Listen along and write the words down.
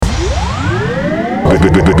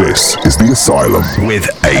This is the Asylum with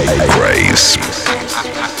ACRAZE.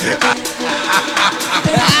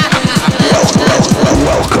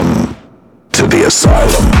 Welcome to the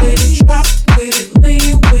Asylum.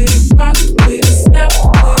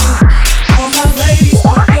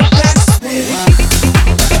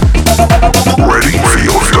 Ready for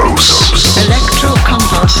your dose.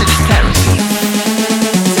 Electroconvulsive therapy.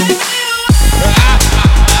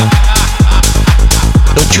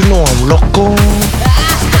 Don't you know I'm loco?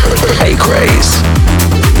 ACRAZE.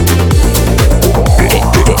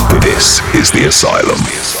 This is the Asylum.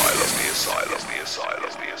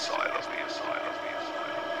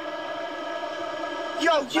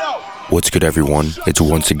 What's good, everyone? It's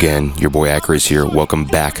once again your boy ACRAZE here. Welcome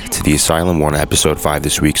back to the Asylum. We're on episode 5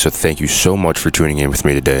 this week, so thank you so much for tuning in with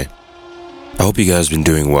me today. I hope you guys have been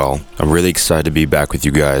doing well. I'm really excited to be back with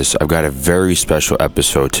you guys. I've got a very special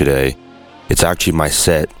episode today. It's actually my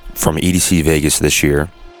set from EDC Vegas this year.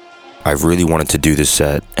 I've really wanted to do this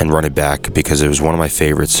set and run it back because it was one of my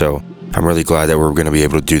favorites, so I'm really glad that we're going to be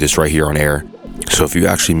able to do this right here on air. So if you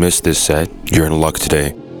actually missed this set, you're in luck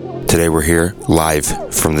today. Today we're here live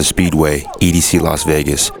from the Speedway, EDC Las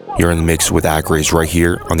Vegas. You're in the mix with ACRAZE right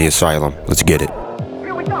here on the Asylum. Let's get it.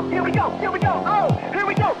 Here we go, here we go, here we go, oh, here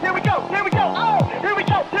we go, here we go, here we go, oh, here we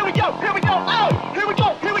go, here we go, here we go, oh, here we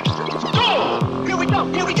go, here we go, here we go,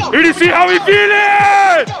 here we go. EDC, how we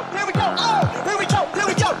feeling? Here we go, oh, here we go, here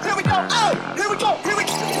we go, here we go, oh, here we go, here we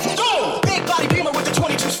go. Big body beamer with the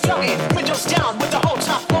 22s floating, windows down with the whole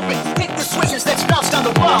top open, hit the switches that's bounced down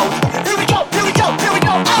the road. Here we go, here we go, here we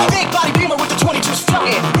go, oh, big body beamer with the 22s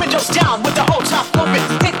floating, windows down with the whole top open,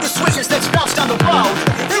 hit the switches that's bounced down the road.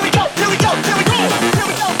 Here we go, here we go, here we go, here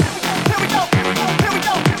we go.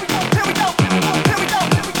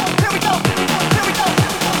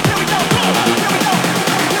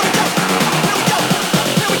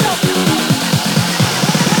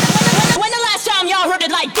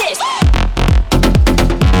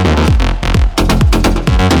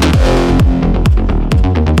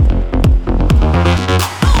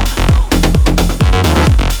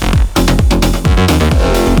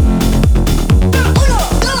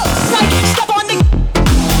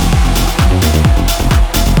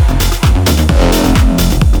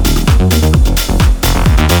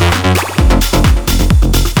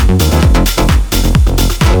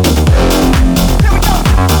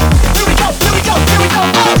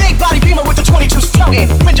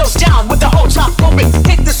 Windows down with the whole top open,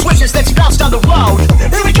 hit the switches that's bounced down the road.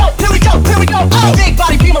 Here we go, here we go, here we go, oh, big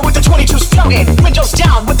body beamer with the 22s floating, windows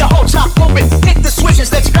down with the whole top open, hit the switches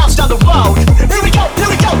that's bounced down the road. Here we go, here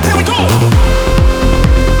we go, here we go.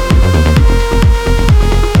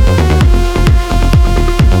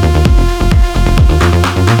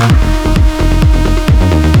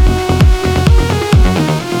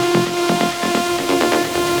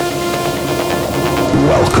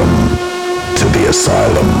 Welcome to the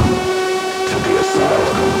Asylum. To the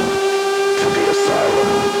Asylum. To the Asylum.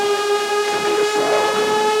 To the Asylum.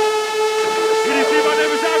 EDC, my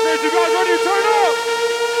name is ACRAZE. You guys ready to turn up?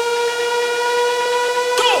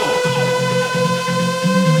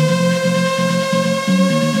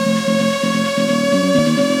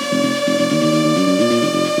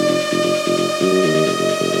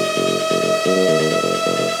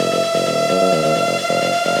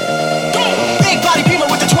 Big body beamer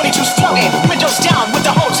with the 22s floating, windows down with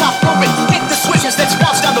the whole top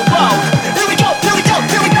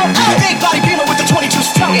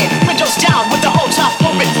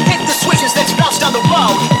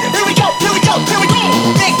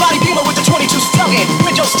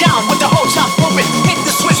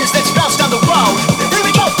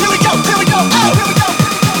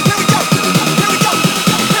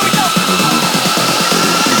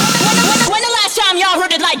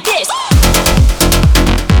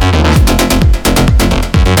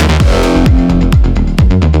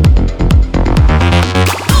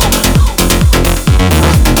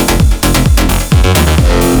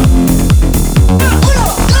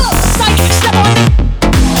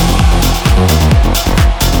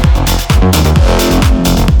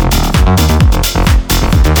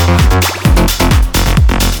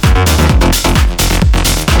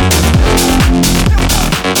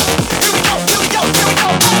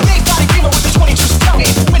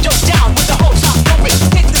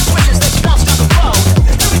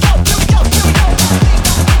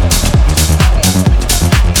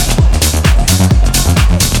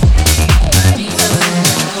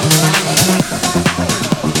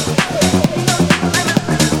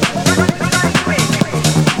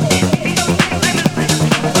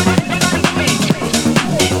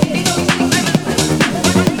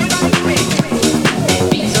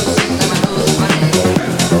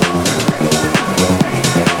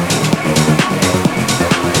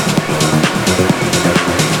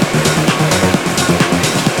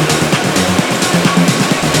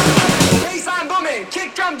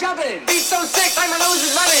jumping. Beat so sick, like my nose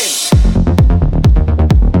is running.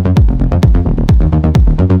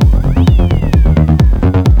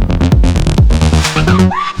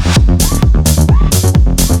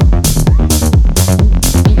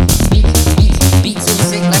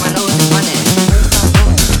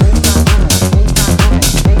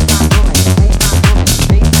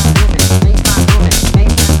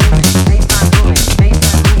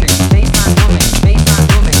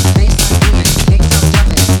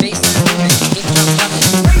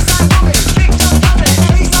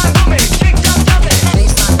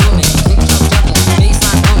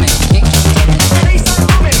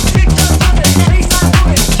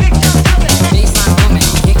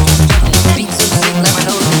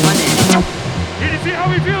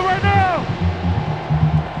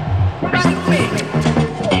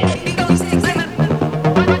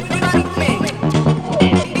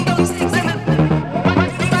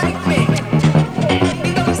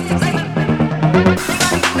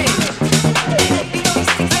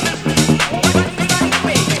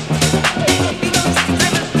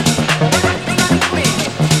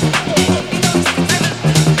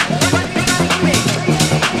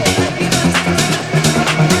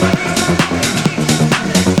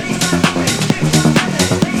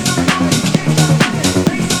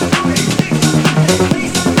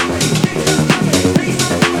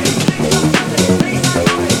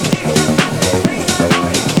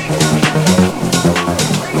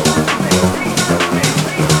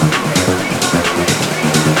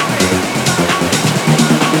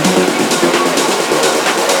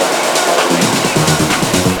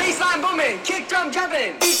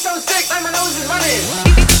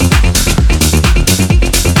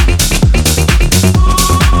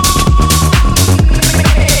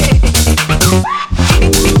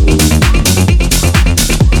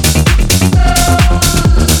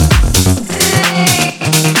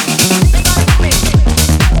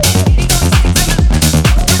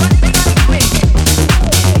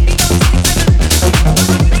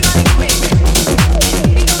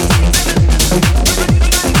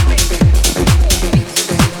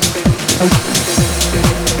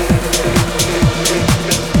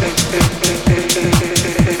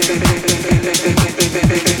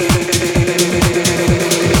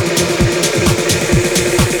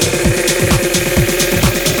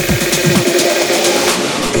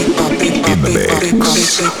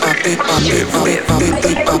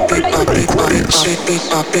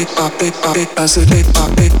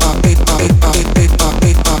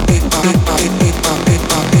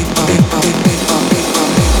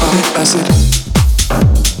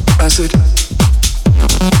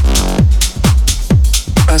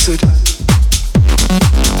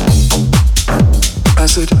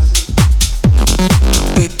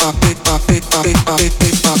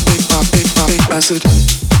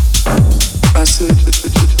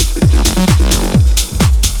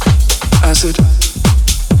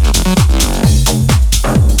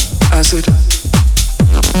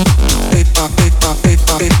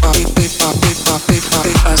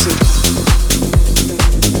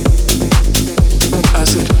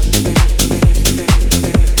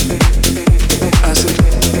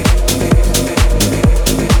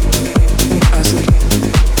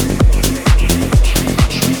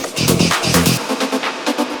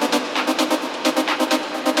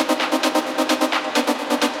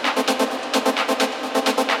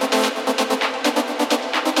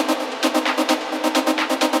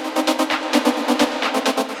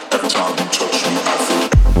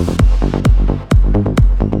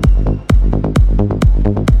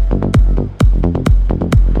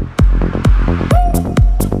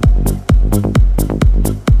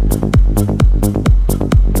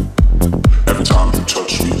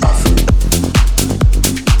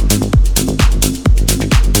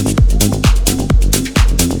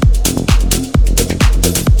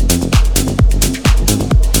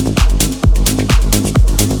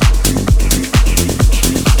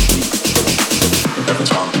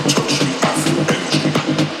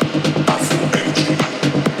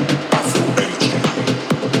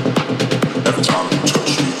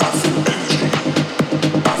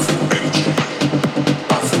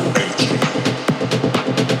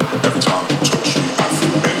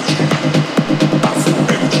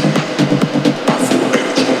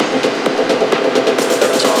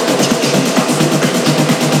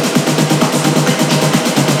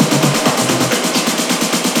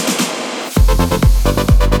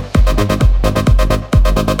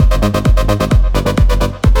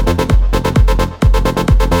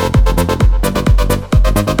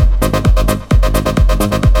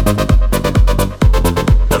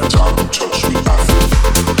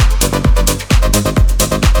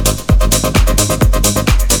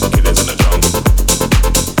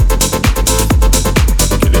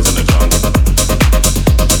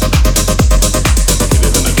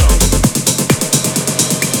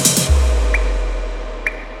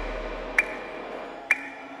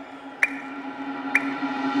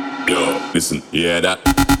 listen, you hear that?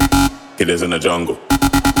 Killers in the jungle.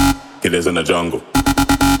 Killers in the jungle.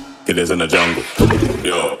 Killers in the jungle.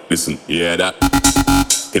 Yo, listen, you hear that?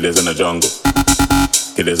 Killers in the jungle.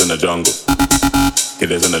 Killers in the jungle.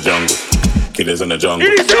 Killers in the jungle. Killers in the jungle.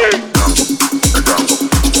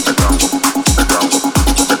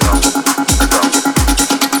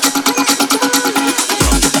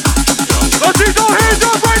 Let's see your hands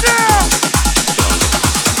up right now!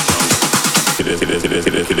 Killers in the jungle.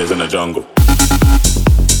 Killers in the jungle.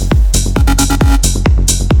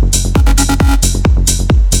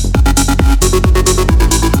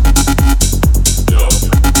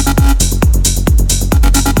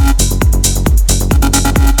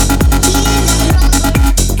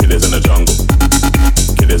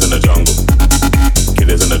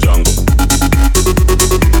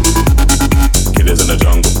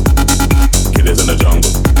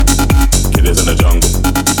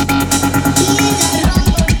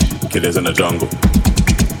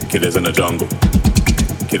 Killers in the jungle.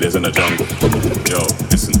 Killers in the jungle. Yo,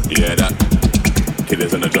 listen, you hear that?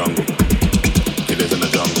 Killers in the jungle. Killers in the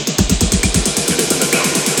jungle. Killers in the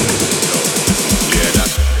jungle. Yo, listen, you hear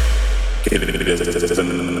that? Killers in the jungle.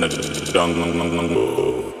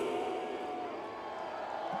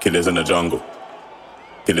 Killers in the jungle.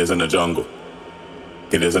 Killers in the jungle.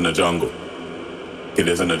 Killers in the jungle.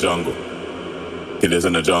 Killers in the jungle. Killers in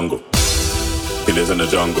the jungle. Killers in the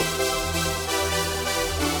jungle.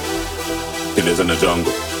 Killers in the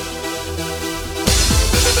jungle.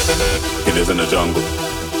 Killers in the jungle.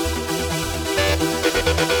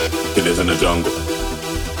 Killers in the jungle.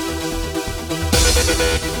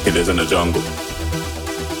 Killers in the jungle.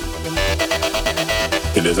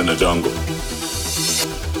 Killers in the jungle.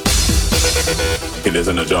 Killers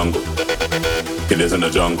in the jungle. Killers in the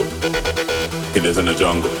jungle. Killers in the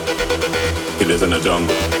jungle. Killers in the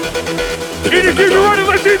jungle. EDC, you're ready,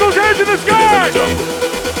 let's see those hands in the sky!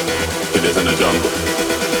 Killers in the jungle.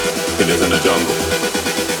 Killers in the jungle.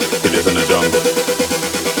 Killers in the jungle.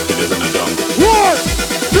 Killers in the jungle. 1,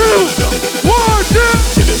 2, 1, 2!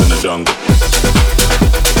 Killers in the jungle.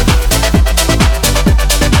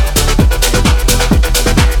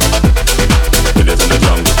 Killers in the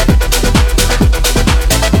jungle.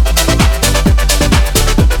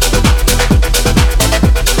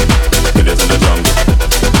 Killers in the jungle.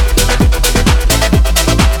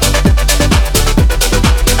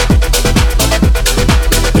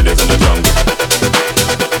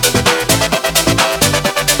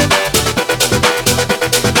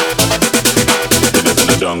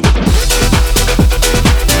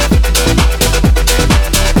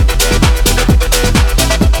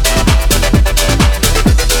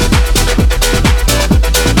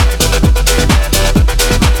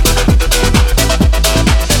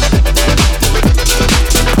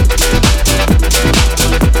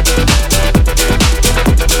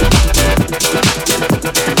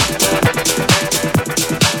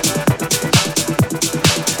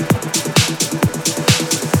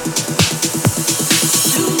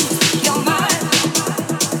 Your mind.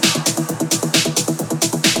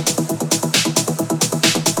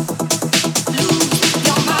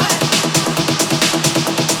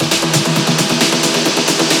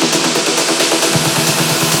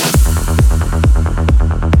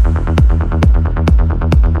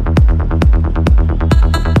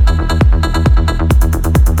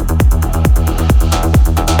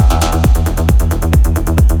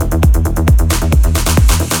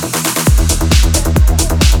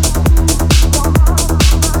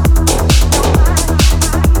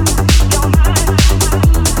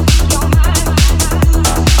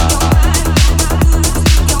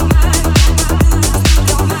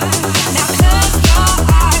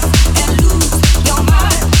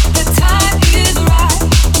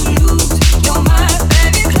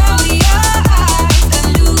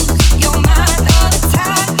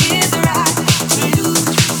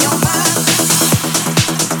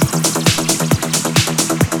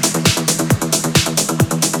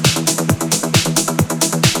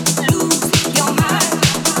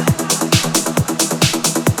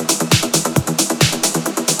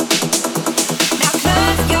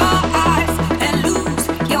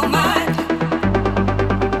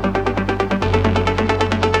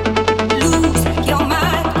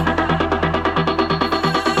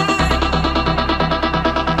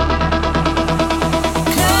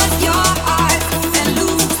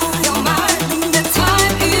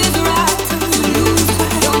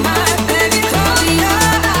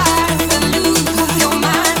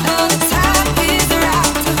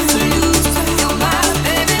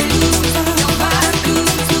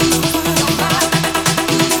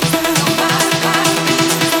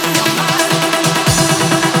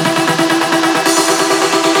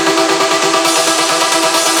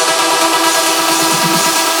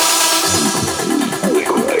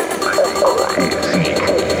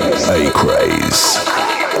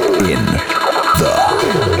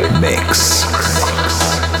 The Mix.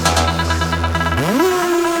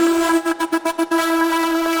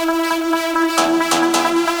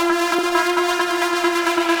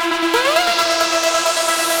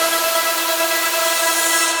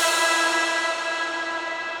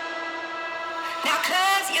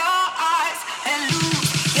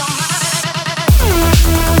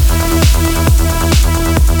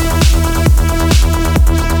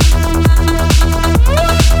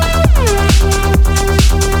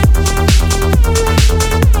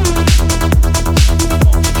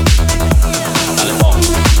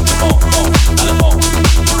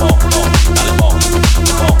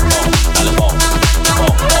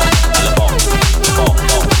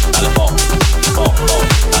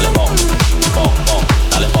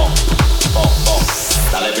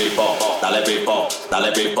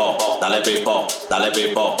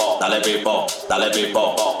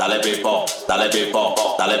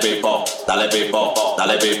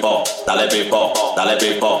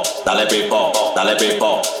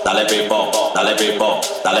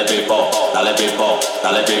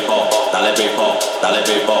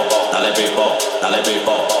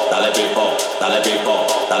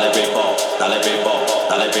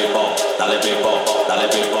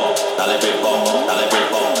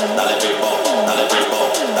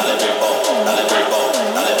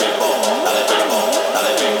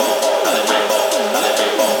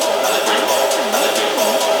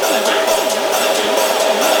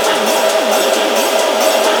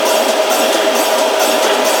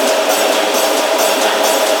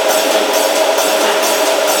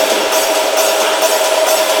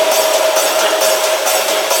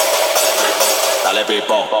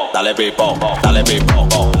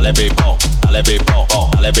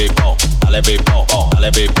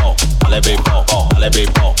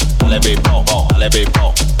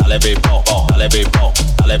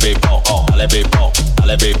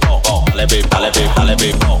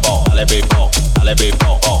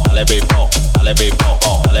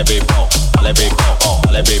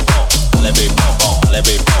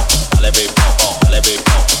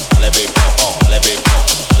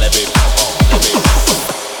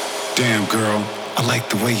 Damn girl, I like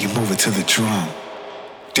the way you move it to the drum.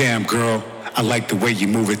 Damn girl, I like the way you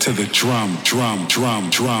move it to the drum, drum, drum,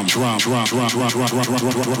 drum, drum, drum, drum, drum, drum,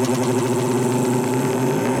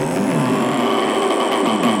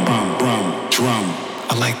 drum, drum.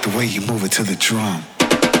 I like the way you move it to the drum.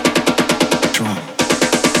 Drum.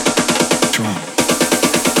 Drum.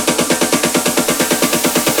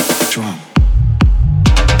 Drum.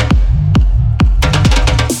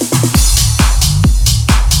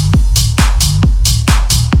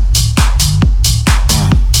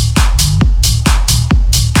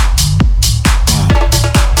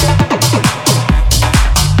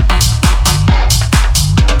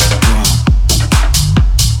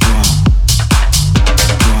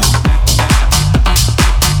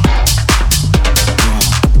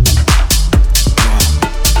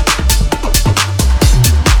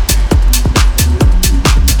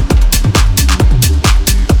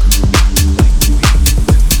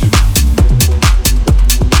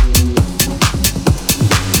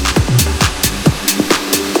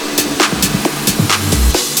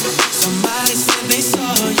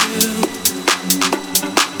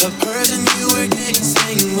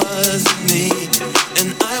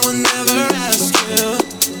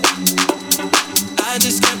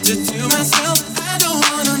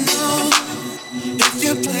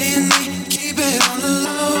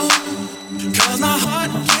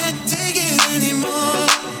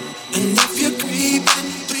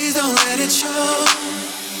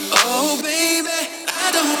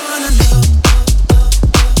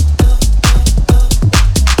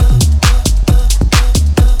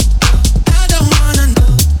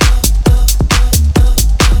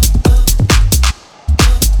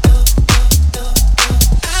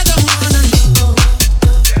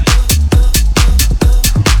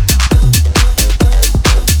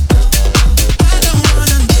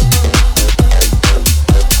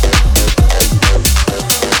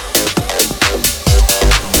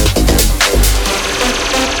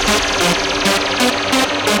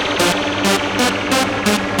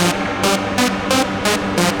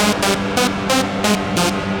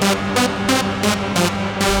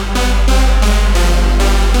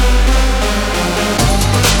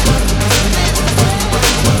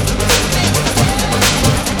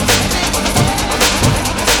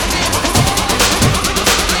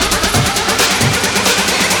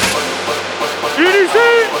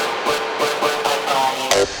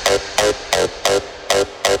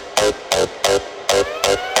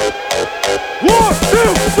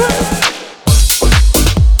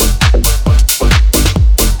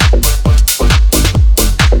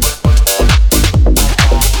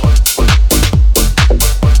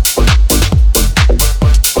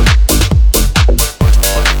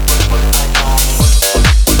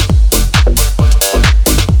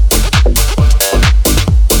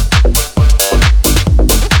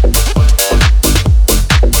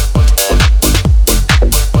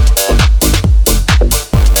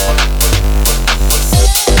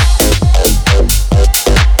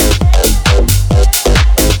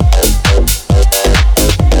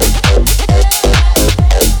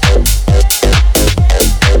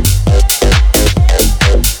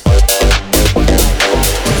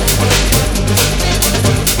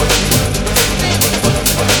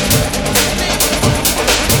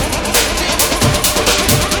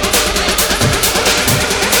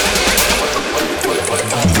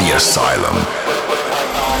 Asylum.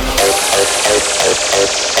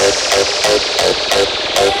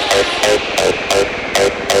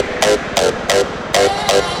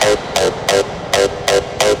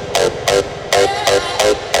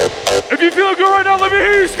 If you feel good right now, let me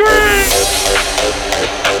hear you scream!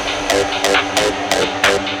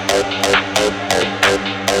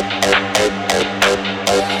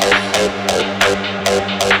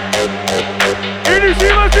 EDC,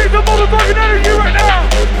 let's see some motherfucking energy right now!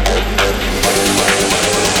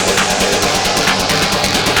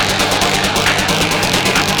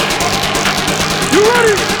 You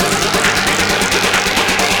ready?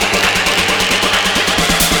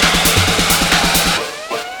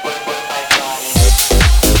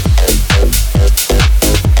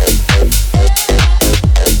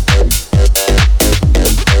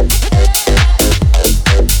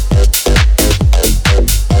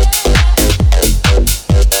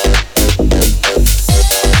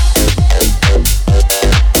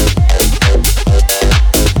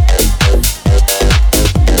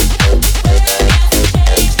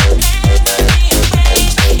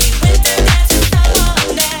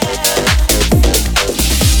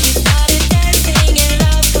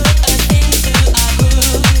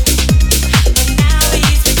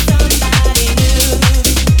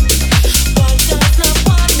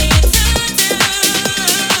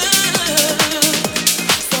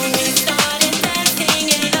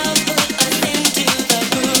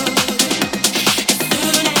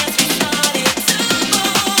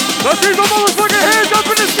 Let's see some motherfucking hands up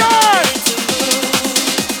in the sky!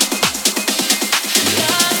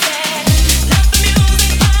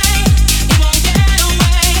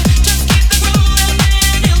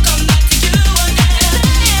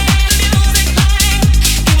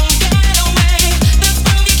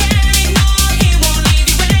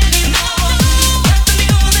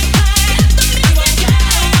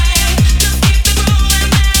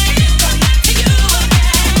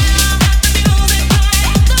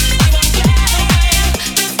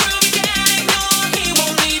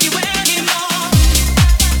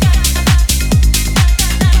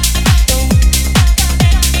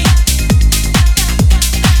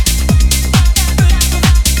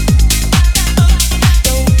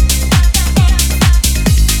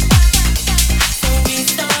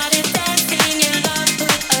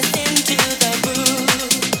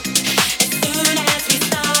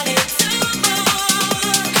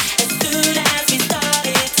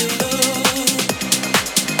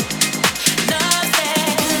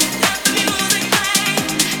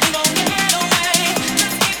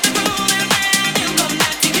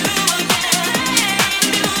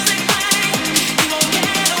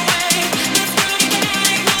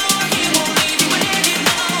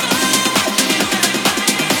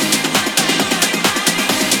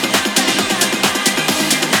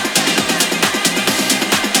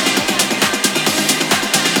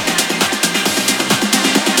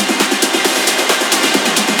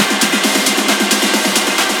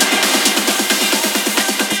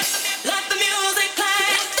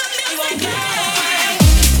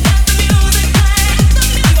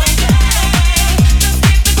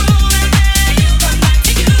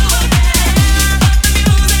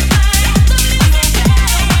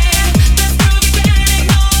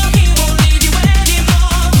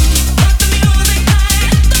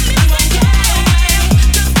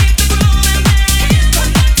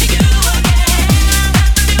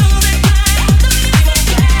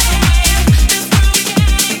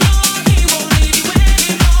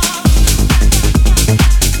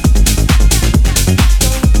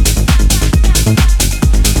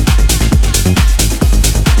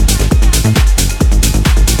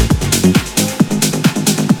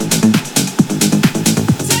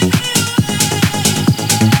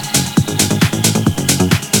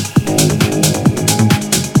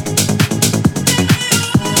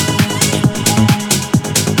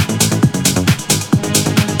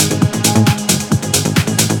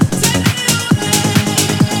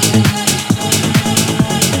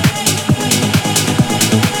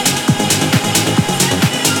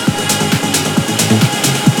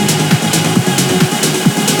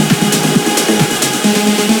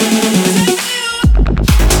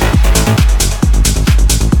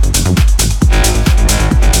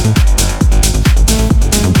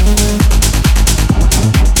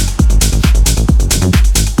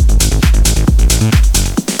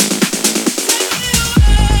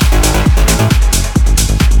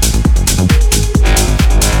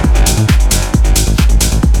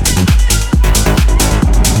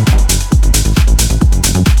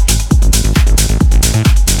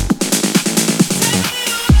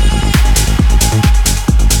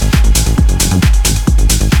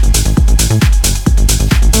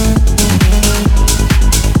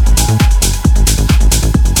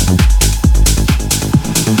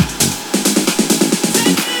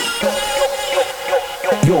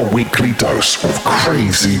 weekly dose of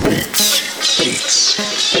crazy beats.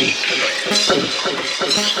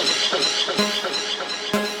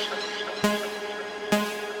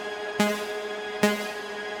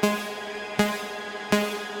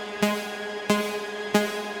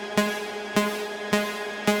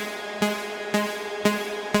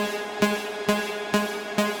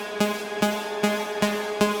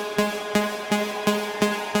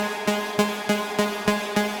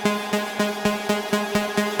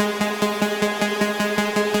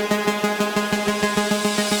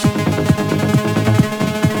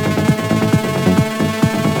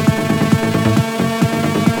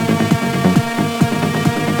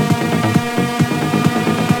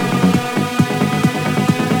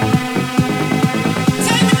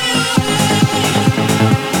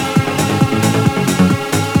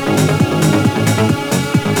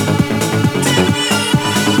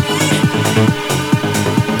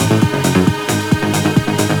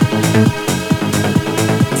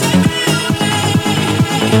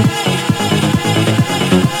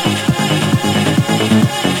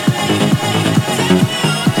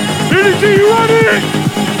 EDC, you ready?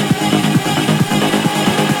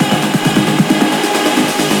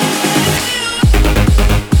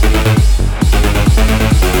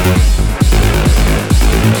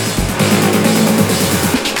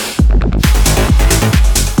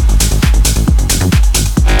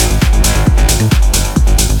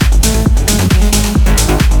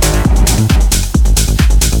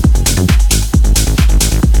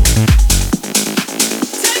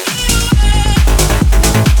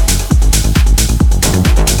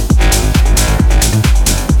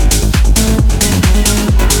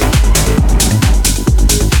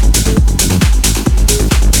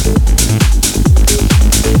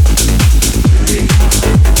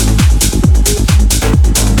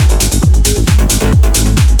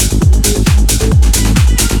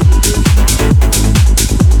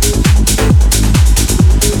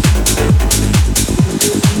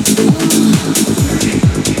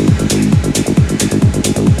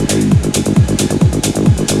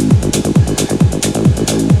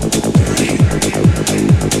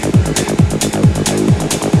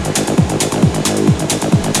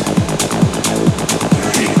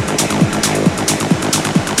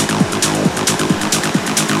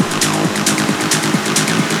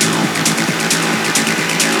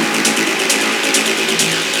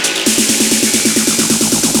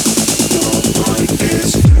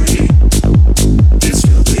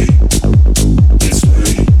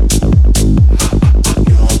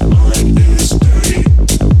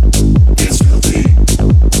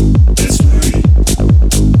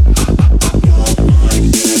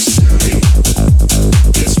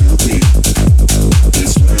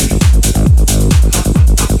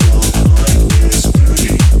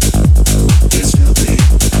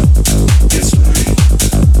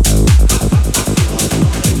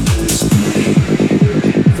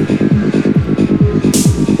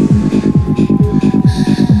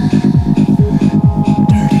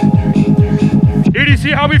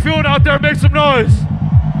 EDC, how we feeling out there? Make some noise.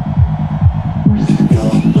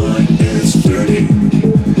 Your mind is dirty.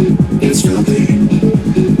 It's filthy.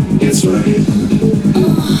 It's dirty.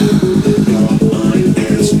 Your mind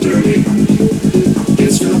is dirty.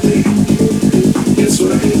 It's filthy. It's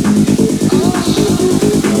dirty.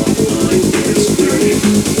 Your mind is dirty.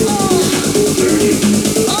 Dirty.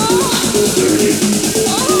 Dirty.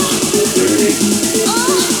 Dirty.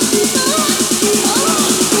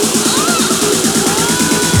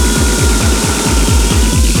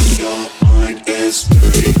 Your mind is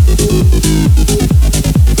dirty.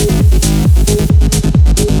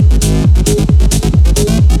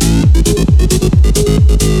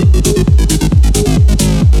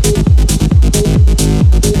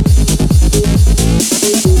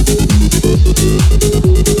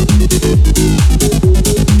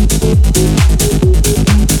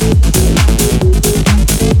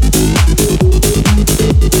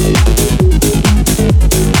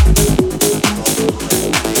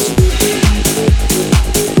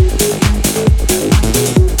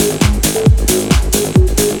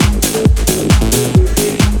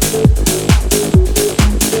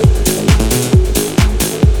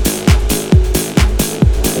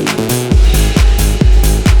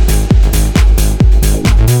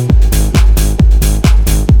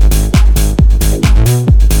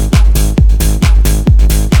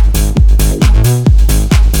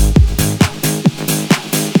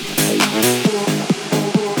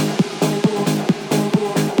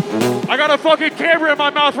 I got a fucking camera in my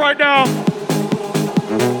mouth right now.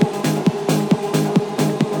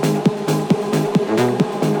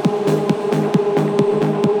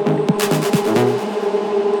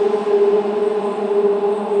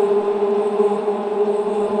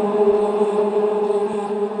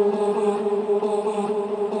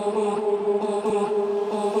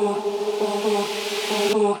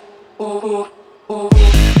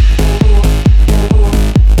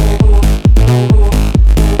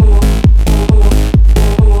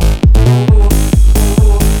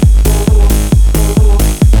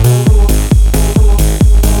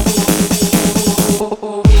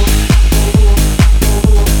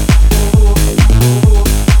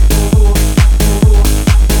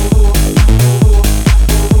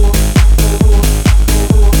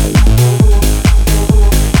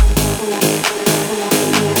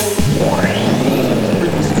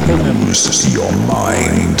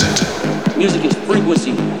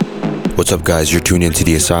 What's up, guys? You're tuned into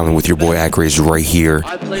the Asylum with your boy ACRAZE right here,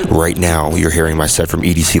 right now. You're hearing my set from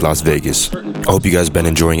EDC Las Vegas. I hope you guys been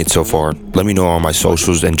enjoying it so far. Let me know on my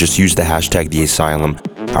socials and just use the hashtag the Asylum.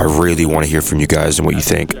 I really want to hear from you guys and what you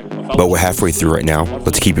think. But we're halfway through right now.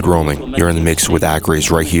 Let's keep it rolling. You're in the mix with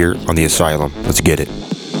ACRAZE right here on the Asylum. Let's get it.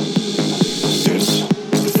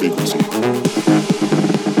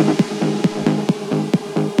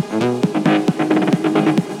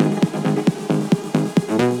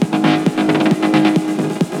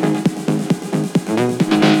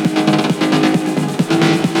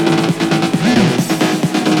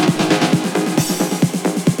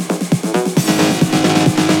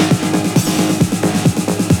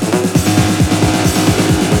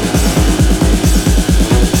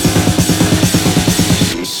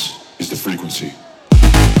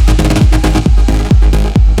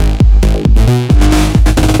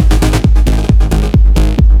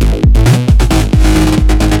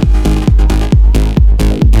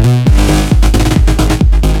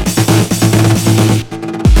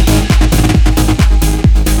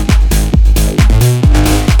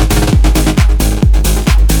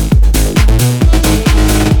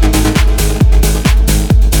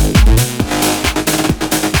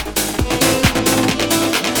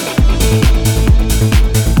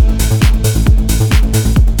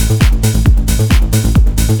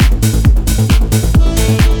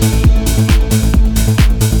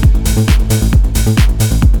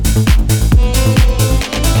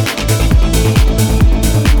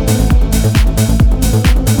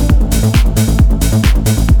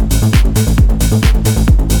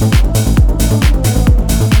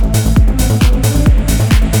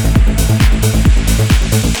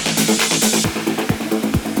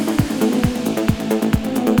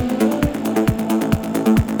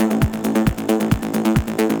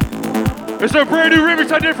 It's a brand new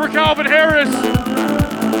remix I did for Calvin Harris.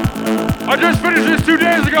 I just finished this 2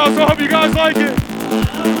 days ago, so I hope you guys like it.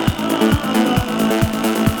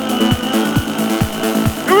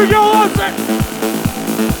 Here we go, let's see.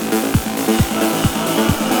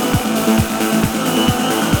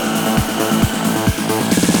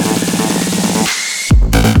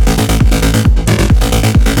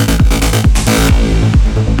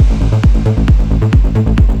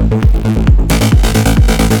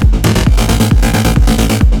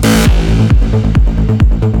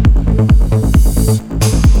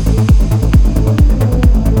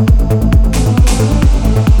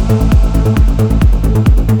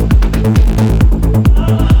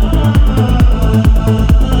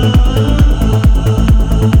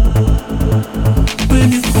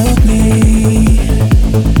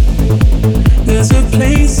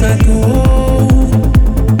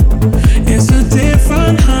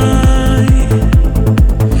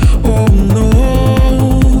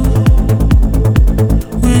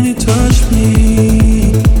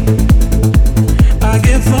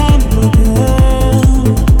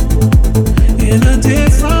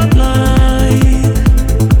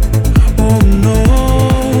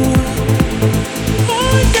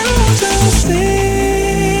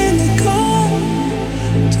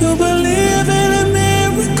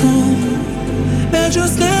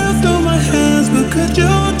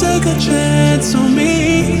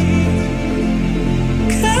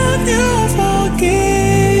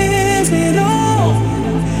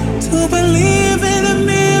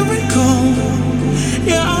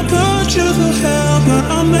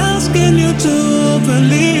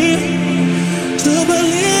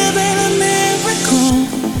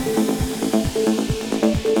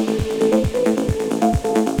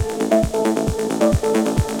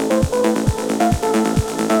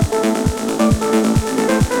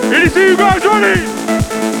 EDC, you guys ready?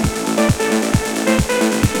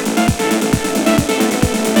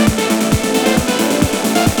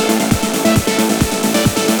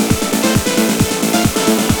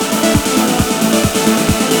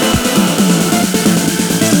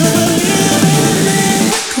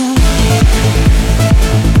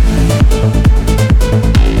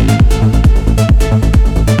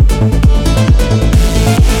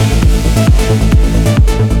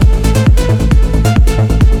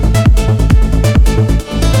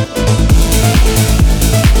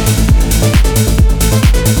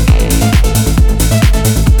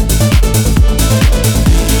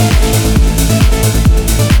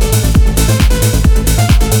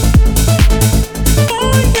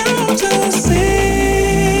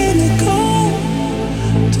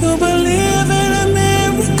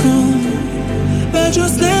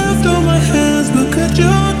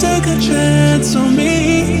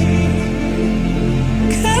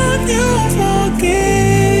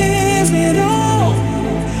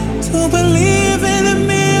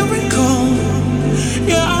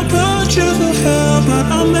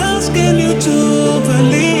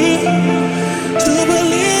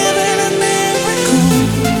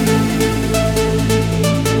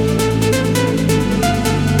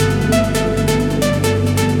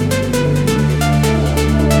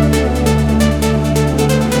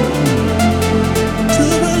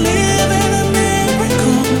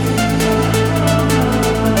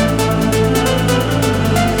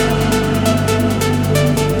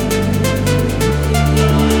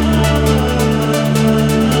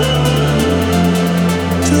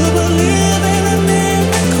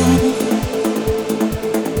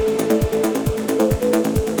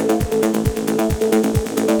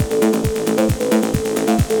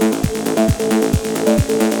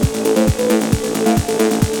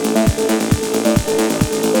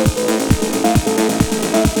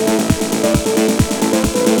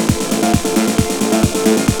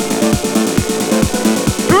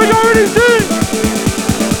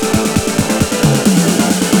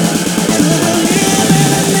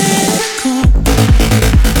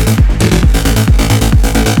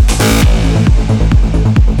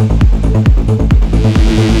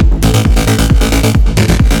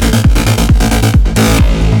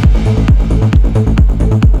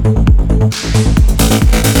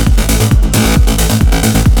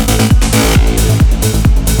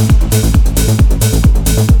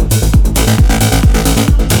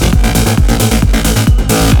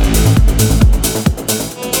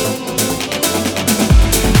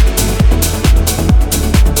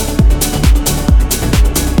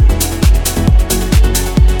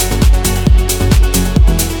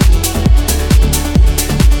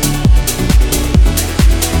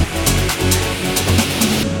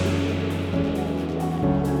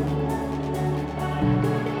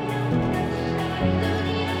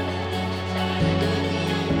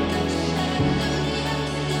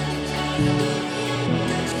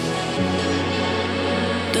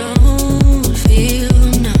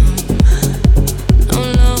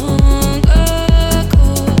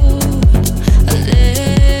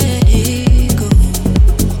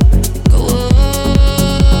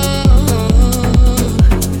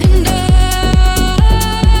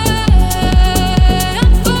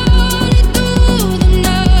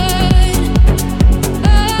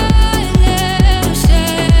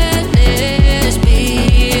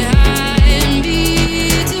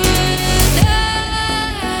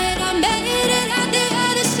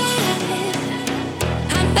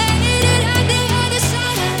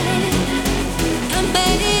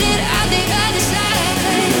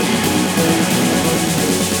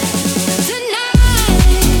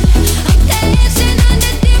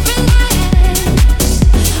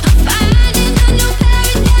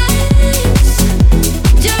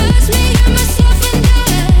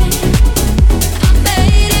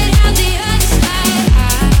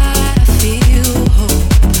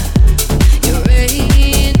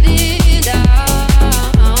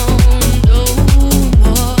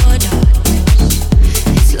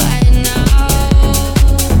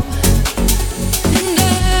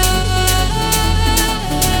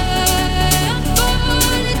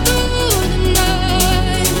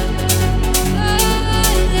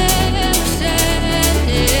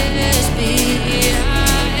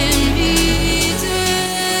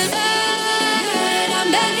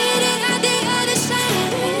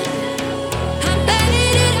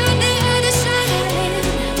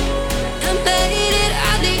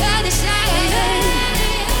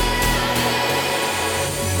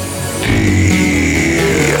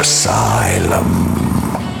 Asylum.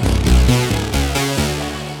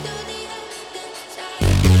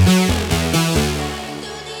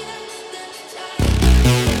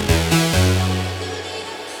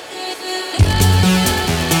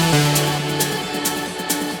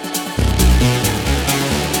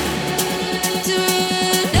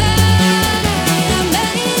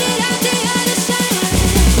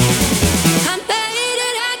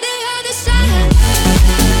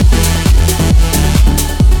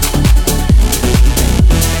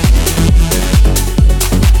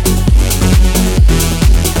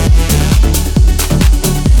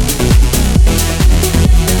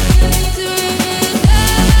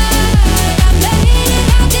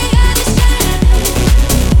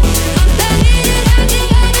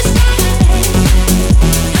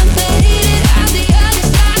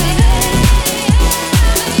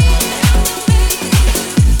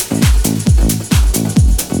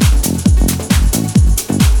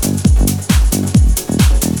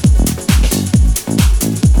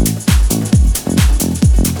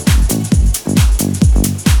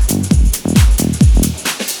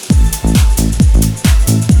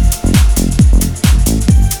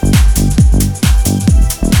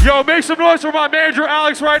 Make some noise for my manager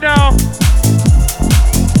Alex right now.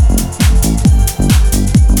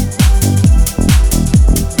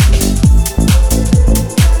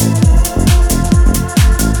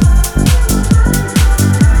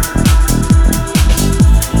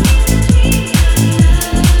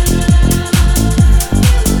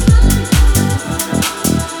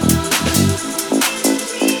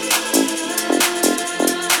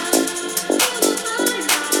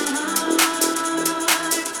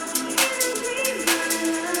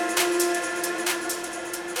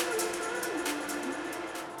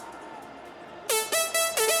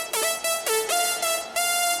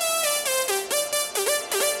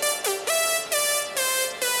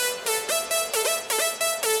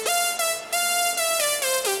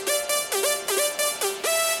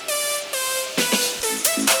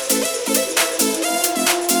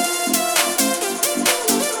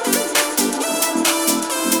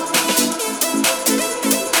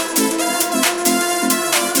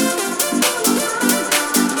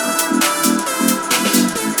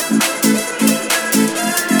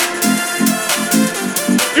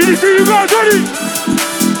 EDC, you guys ready?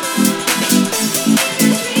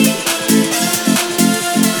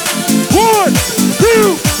 One,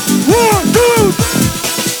 two.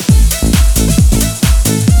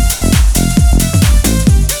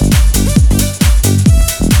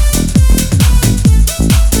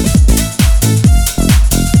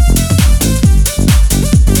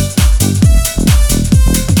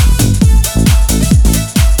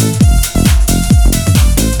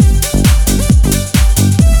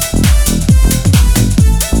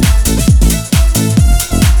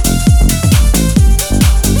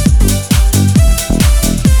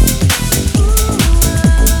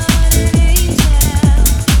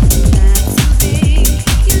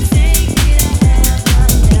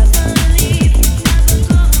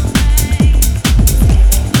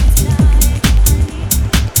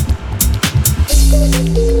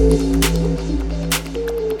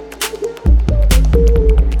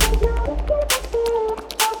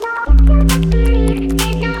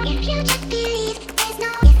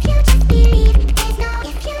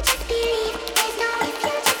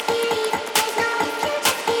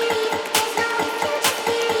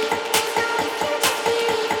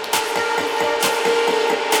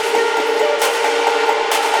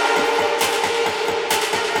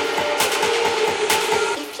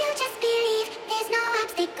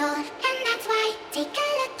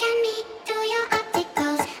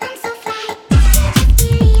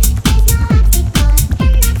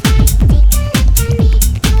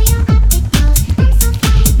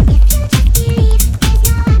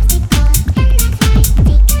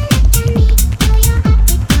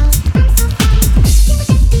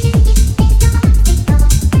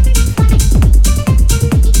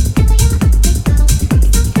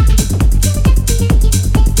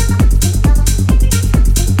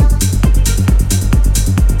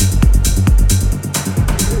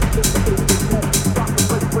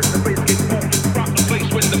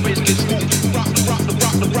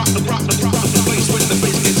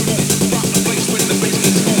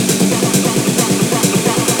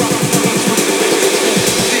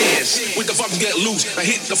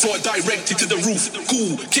 Directed to the roof,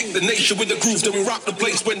 cool, kick the nation with the groove, then we rock the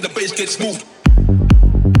place when the bass gets moved.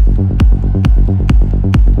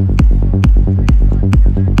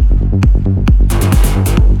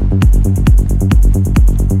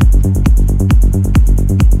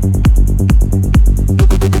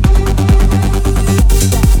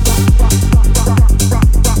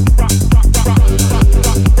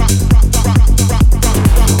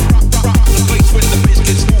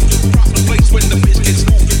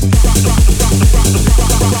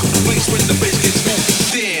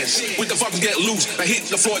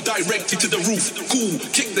 Directed to the roof, cool,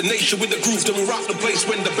 kick the nation with the groove, then we rock the place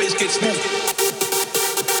when the bass gets moved.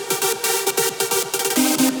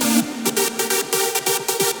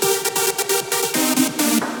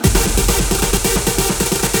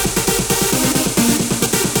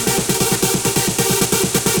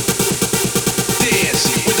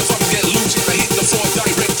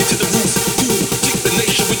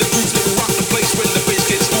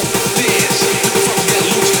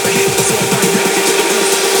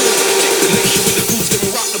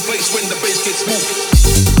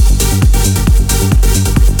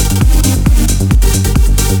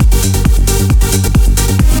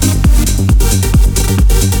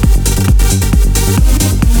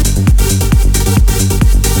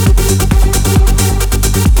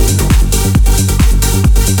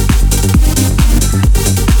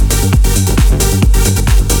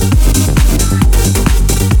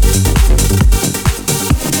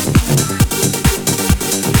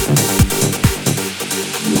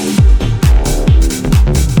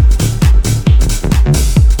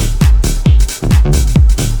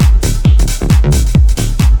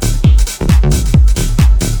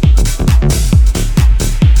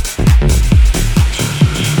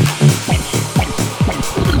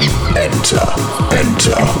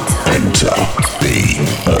 Enter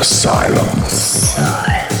the Asylum.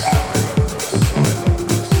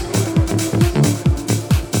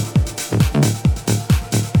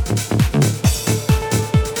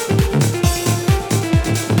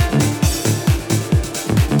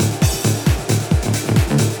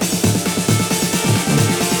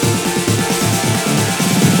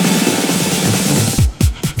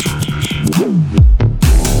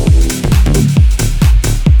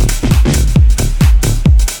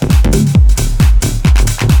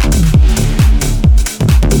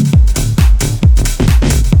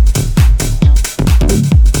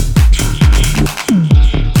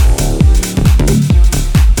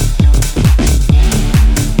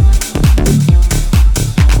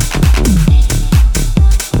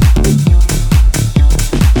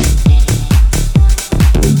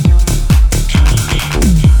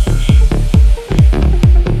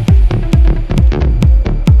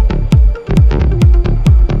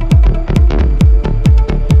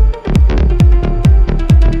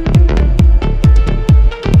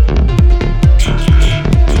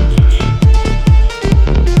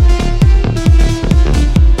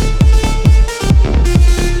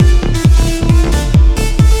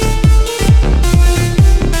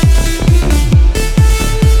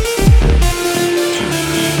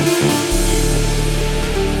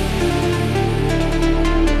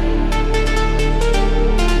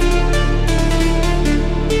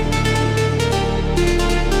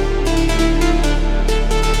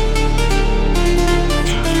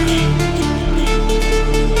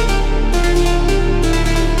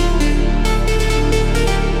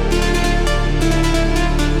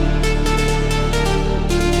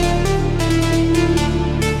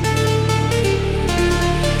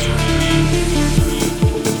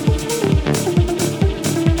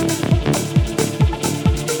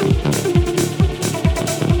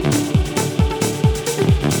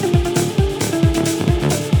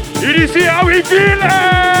 EDC, how we feeling?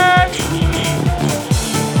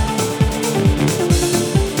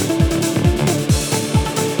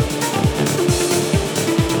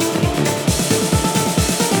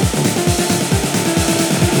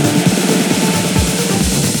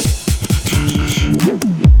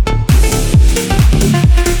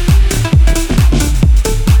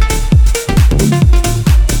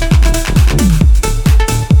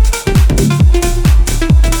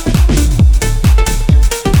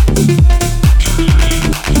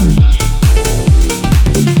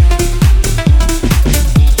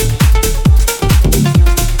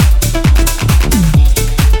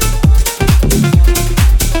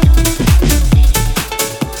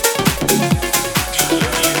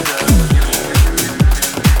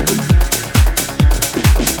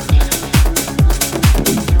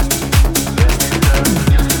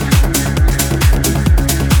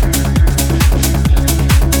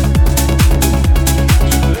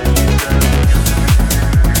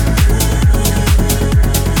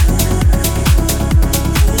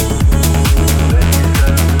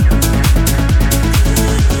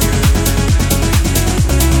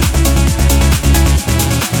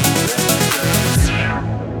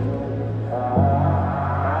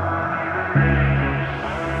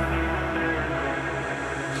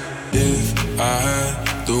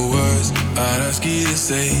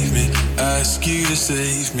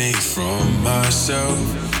 Save me from myself.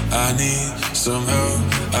 I need some help.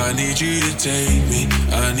 I need you to take me.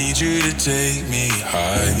 I need you to take me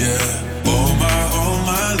higher. All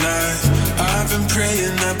my life I've been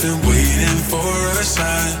praying, I've been waiting for a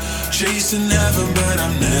sign. Chasing heaven but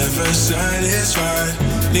I'm never satisfied.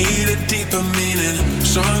 Need a deeper meaning,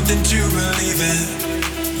 something to believe in.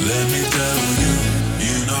 Let me tell you,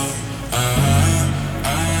 you know I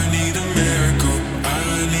need a miracle.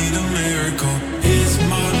 I need a miracle. It's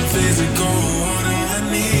more than physical. What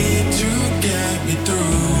I need to get me through.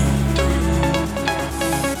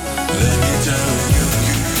 Let me tell you.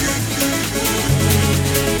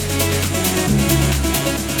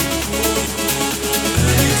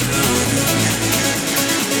 Let me tell you.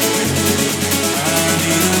 I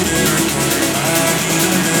need a miracle. I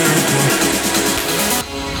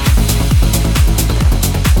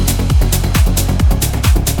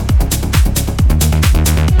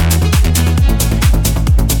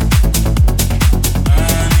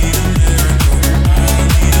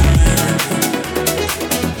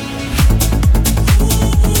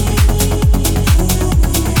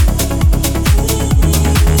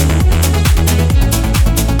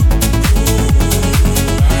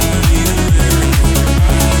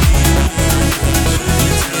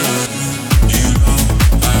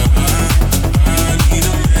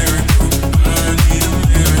need a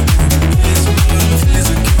miracle.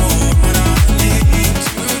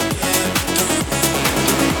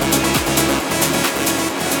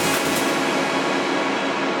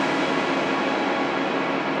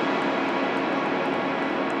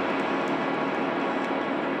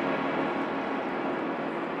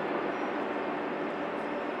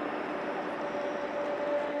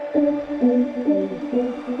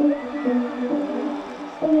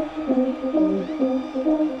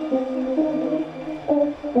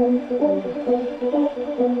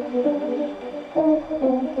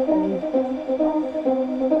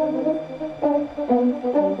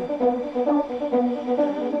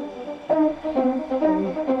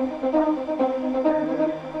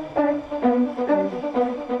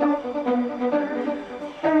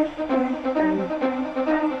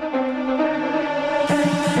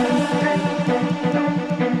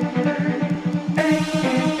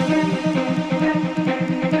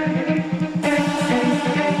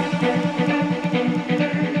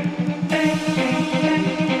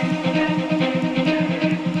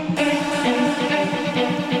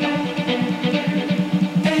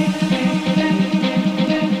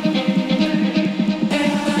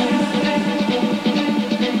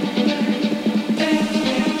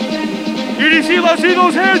 EDC, let's see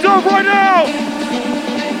those hands up right now!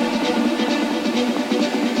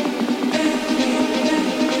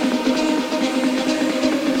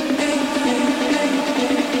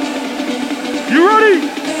 You ready?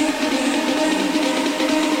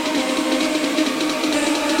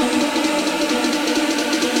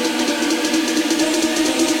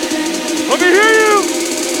 Let me hear you!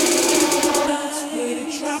 With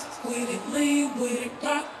it, drop with it, lean with it,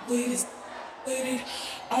 rock with it.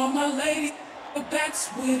 All my ladies, the backs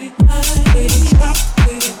with it, line with it, drop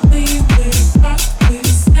with it, lean with it, rock with it,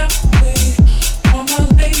 snap with it. All my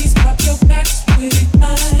ladies, pop your backs with it,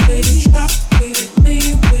 line with it, drop with it,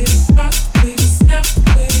 lean with it, rock with it, snap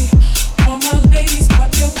with it. All my ladies,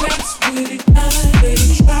 pop your backs with it, line with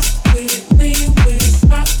it, drop.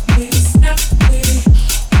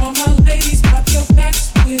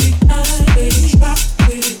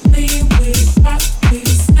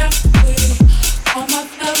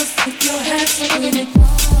 with it.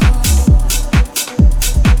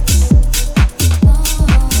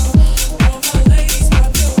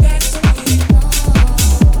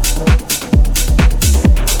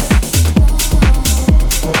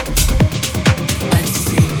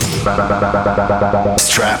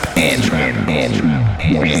 Strap in.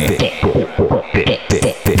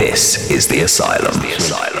 This is the Asylum.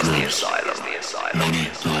 Money,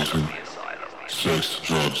 girls, and sex,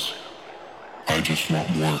 drugs. I just want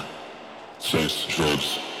more. Sex,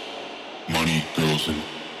 drugs. Money, girls, and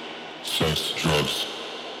sex, drugs.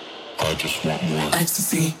 I just want more.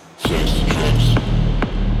 Ecstasy. Sex, drugs.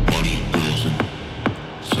 Money, girls, and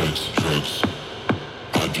sex, drugs.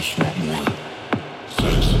 I just want more.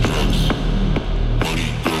 Sex, drugs. Money,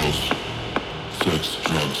 girls. Sex,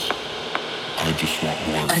 drugs. I just want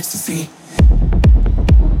more. Ecstasy.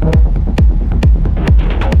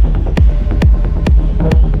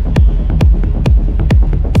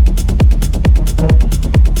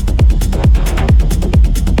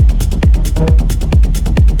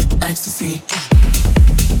 Ecstasy.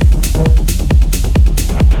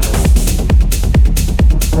 Ecstasy.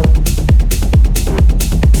 Ecstasy. Money, girls, and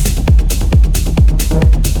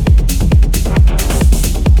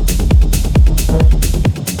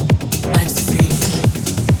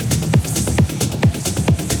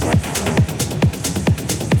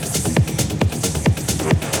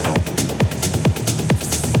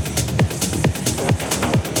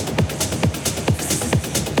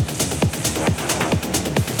Sex, drugs. Ecstasy.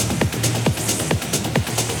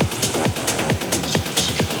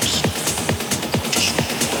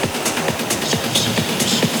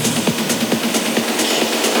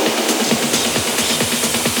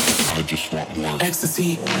 I just want more. Sex,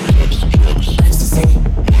 drugs. Ecstasy.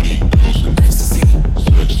 Money, girls. Ecstasy.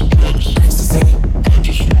 Sex, drugs. Ecstasy. I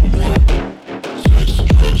just want more. Sex,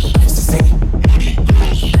 drugs. Ecstasy. Money, girls. Ecstasy. Sex, drugs. Ecstasy. I just want more. Sex, drugs. Ecstasy. Money,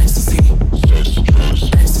 girls. Ecstasy. Sex, drugs.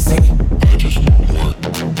 Ecstasy. I just want more.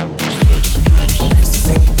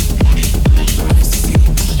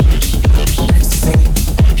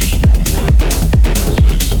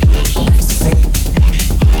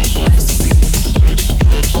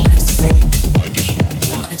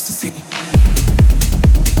 Ecstasy.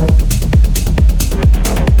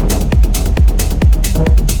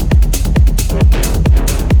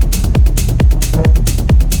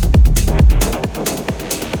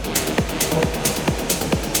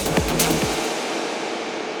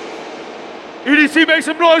 EDC, make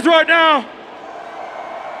some noise right now.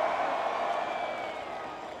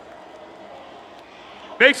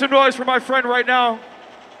 Make some noise for my friend right now.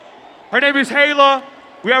 Her name is Hayla.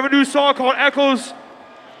 We have a new song called Echoes.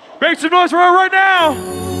 Make some noise for her right now.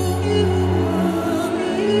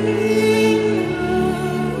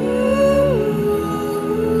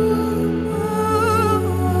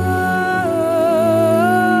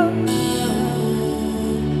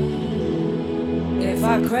 If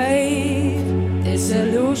I crave this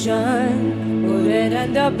illusion, would it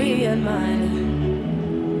end up being mine?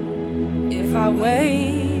 If I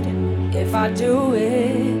wait, if I do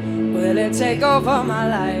it, will it take over my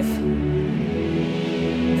life?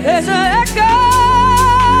 There's an echo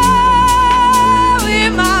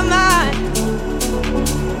in my mind.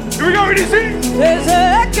 Here we go, EDC. There's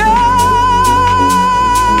an echo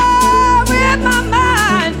in my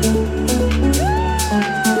mind.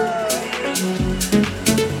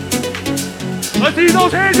 Let's see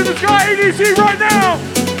those hands in the sky, EDC, right now.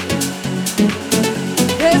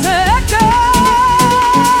 There's an echo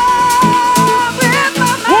in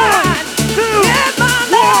my mind. In my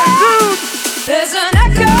mind. There's an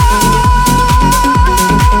echo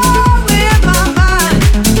in my mind.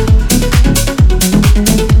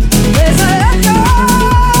 There's an echo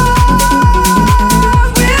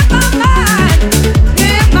in my mind.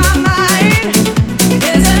 In my mind.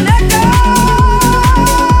 There's an echo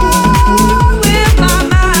in my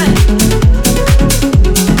mind.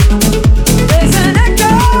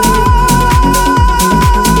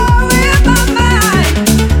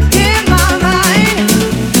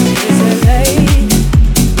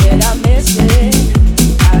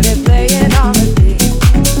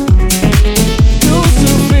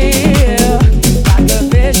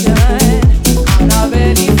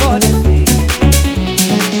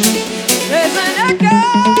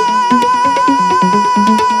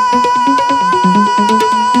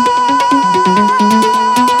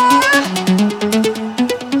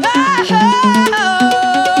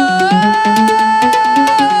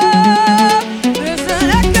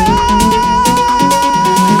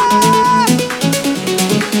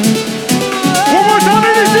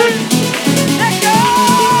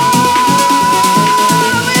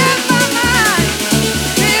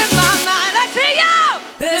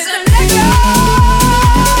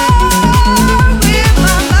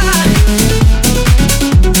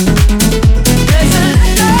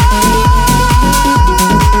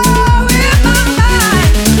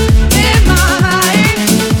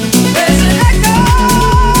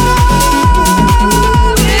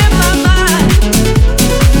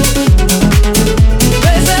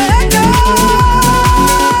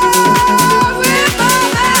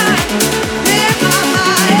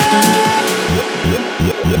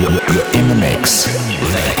 mix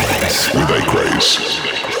with ACRAZE.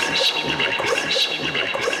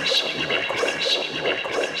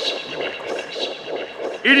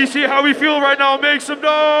 EDC, how we feel right now? Make some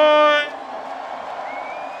noise!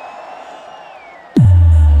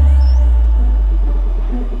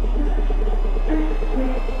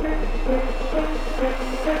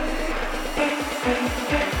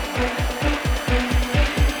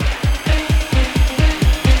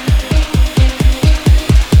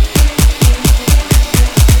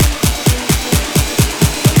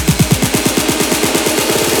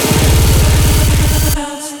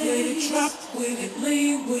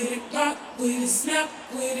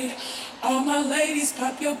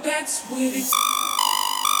 Pop your backs with it.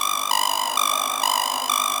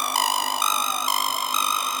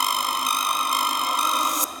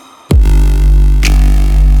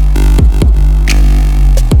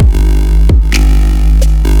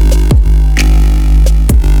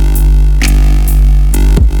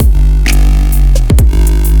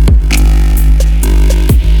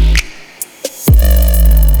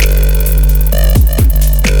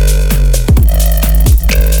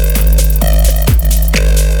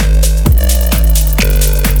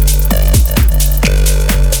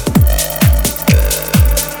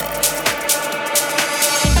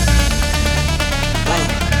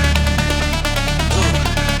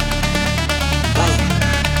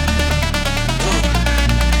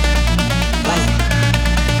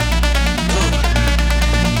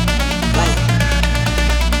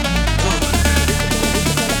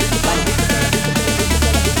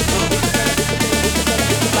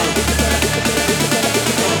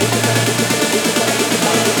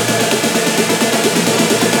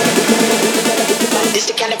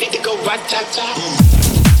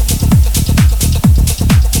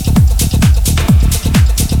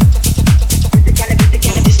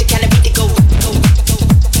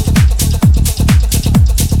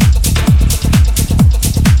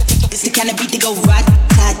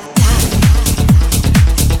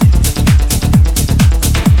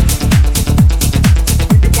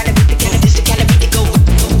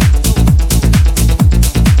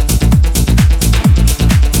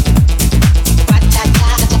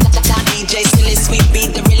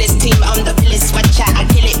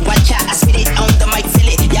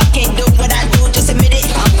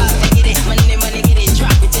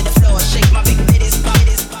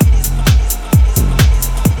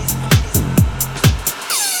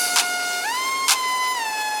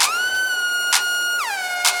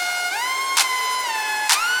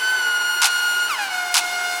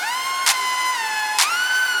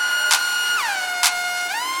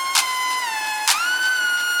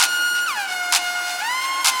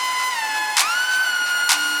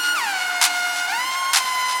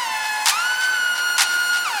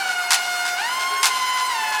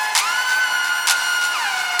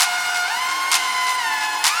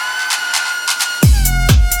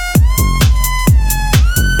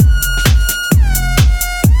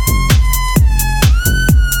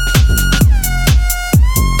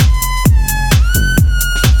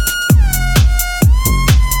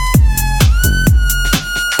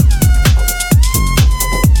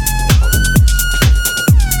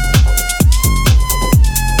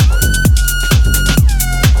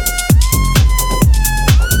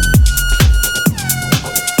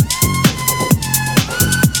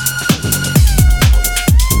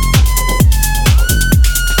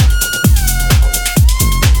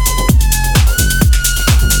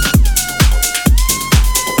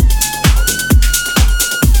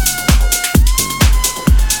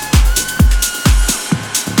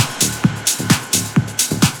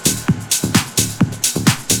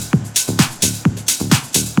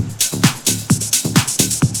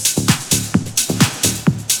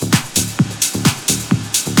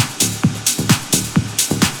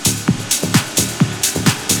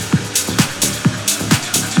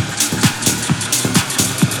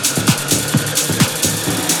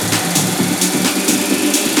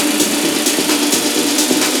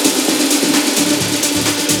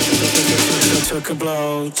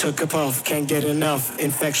 Took a puff, can't get enough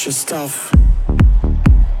infectious stuff.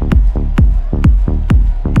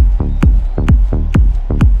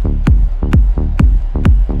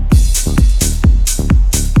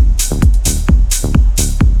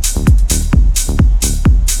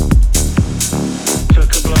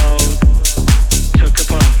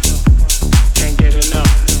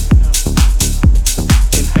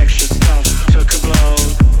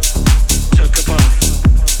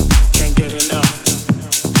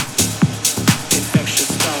 Infectious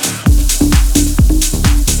stuff.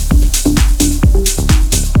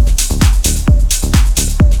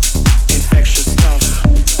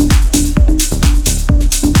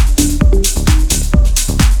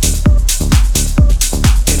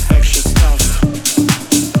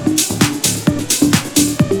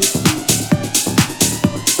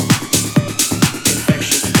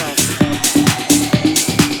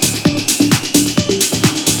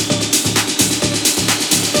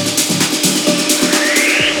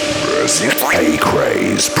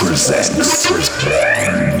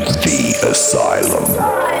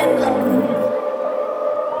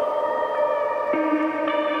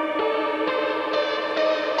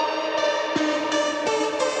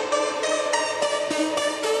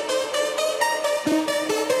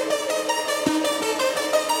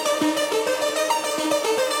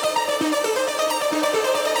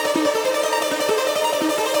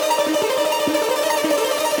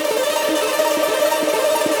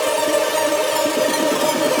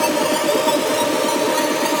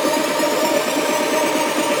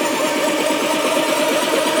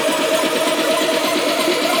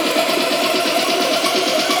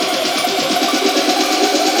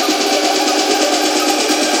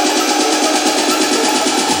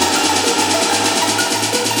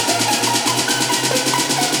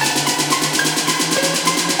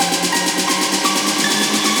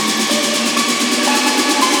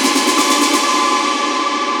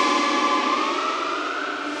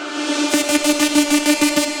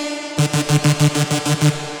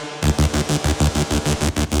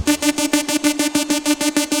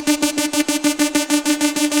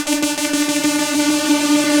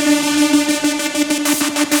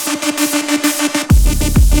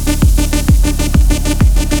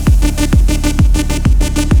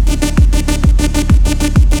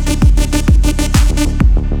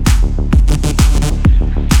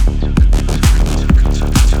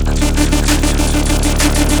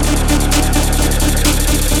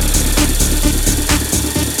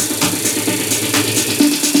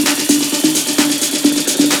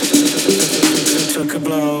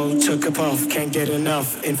 took a puff, can't get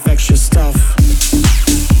enough, infectious stuff.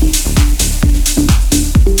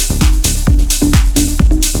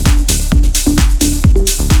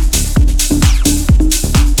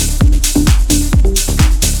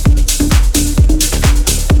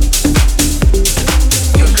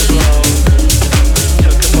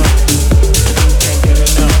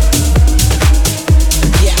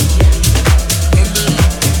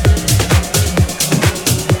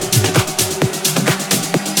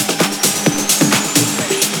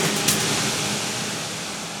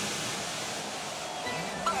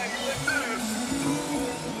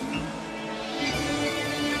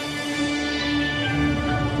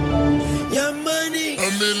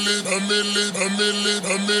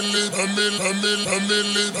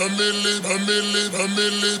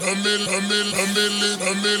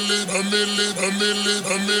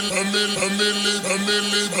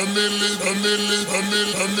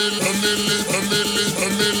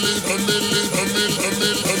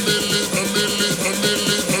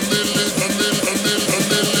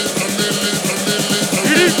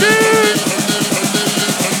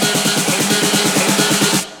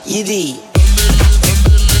 ED.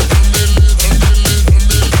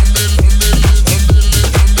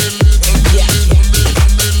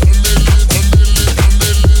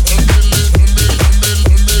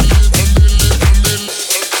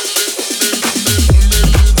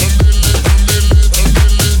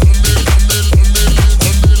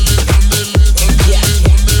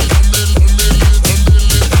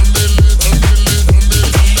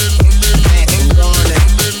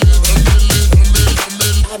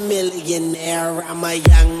 I'm a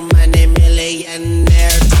young money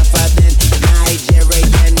millionaire, tougher than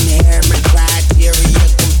Nigerian hair. My criteria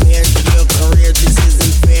compared to your career, this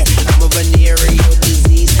isn't fair. I'm a venereal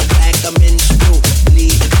disease, like a menstrual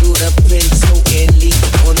bleed through the pencil and leak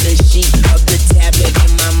on the sheet of the tablet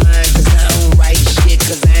in my mind. Cause I don't write shit,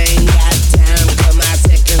 cause I ain't got time. Till my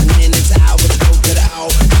seconds, minutes, hours go to the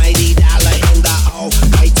almighty dollar and the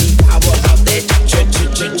almighty power of that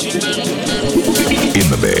in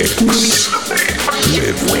the mix.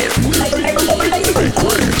 With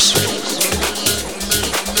ACRAZE.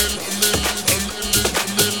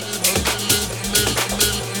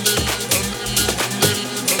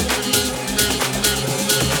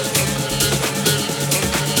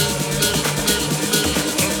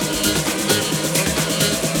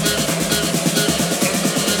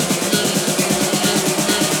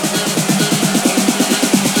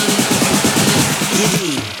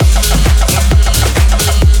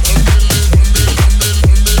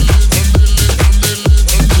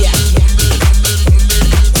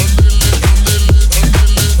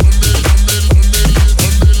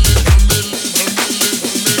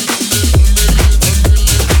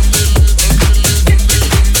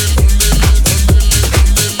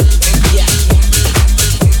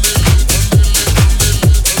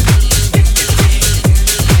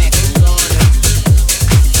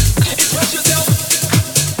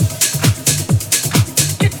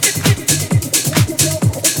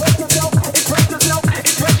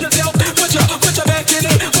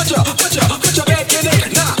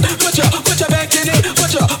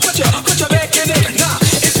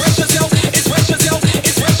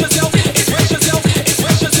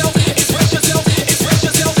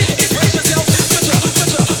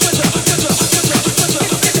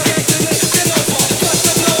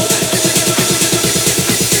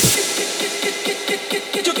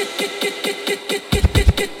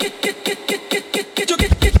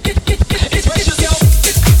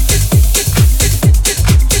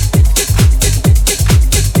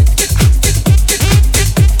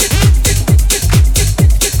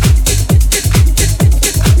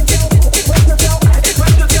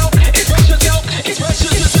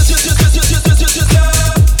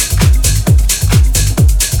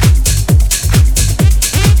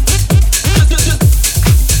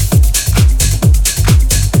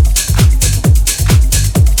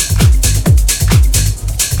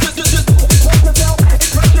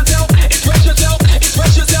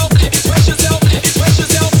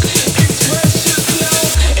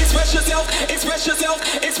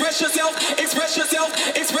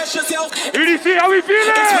 EDC, how we feeling?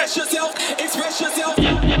 Express yourself, express yourself.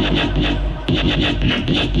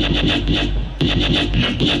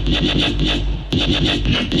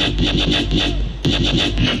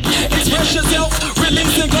 Express yourself,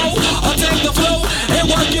 release and go. Attack the flow and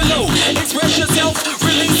work it low. Express yourself,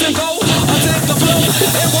 release and go. Attack the flow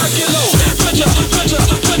and work it low. Put your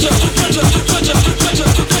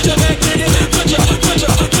back in it. Put your back in it. Put your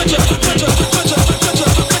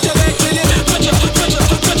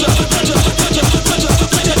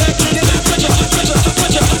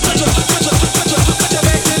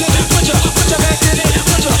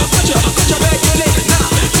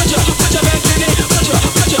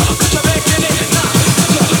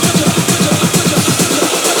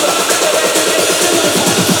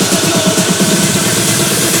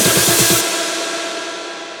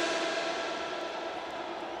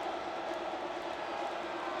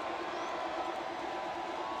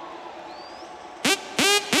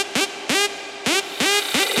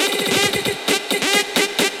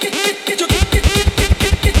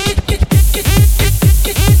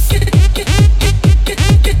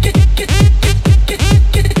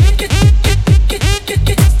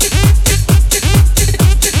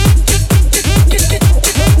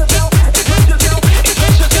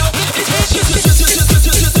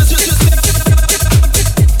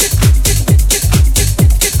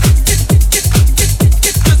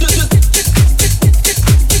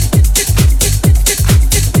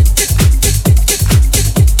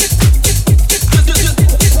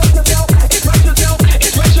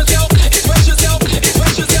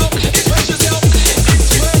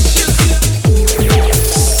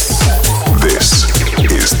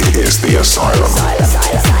Asylum.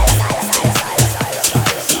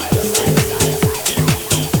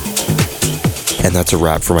 And that's a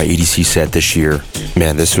wrap for my EDC set this year.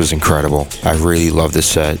 Man, this was incredible. I really love this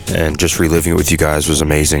set, and just reliving it with you guys was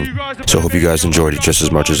amazing. So I hope you guys enjoyed it just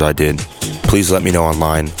as much as I did. Please let me know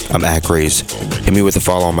online. I'm ACRAZE. Hit me with a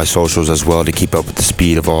follow on my socials as well to keep up with the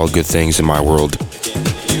speed of all good things in my world.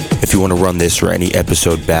 If you want to run this or any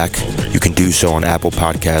episode back, you can do so on Apple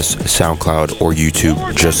Podcasts, SoundCloud, or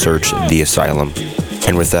YouTube. Just search The Asylum.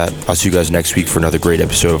 And with that, I'll see you guys next week for another great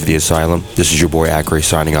episode of The Asylum. This is your boy ACRAZE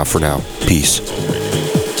signing off for now. Peace.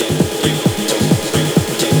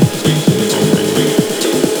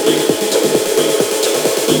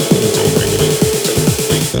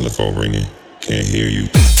 Telephone ringing, can't hear you.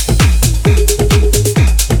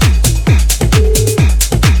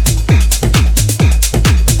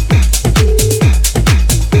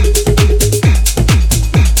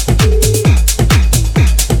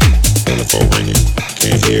 Telephone ringing,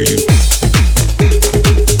 can't hear you.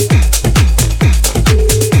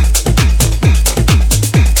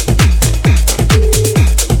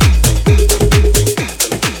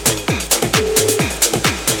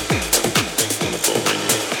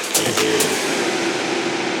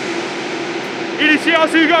 EDC, I'll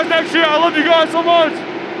see you guys next year. I love you guys so much.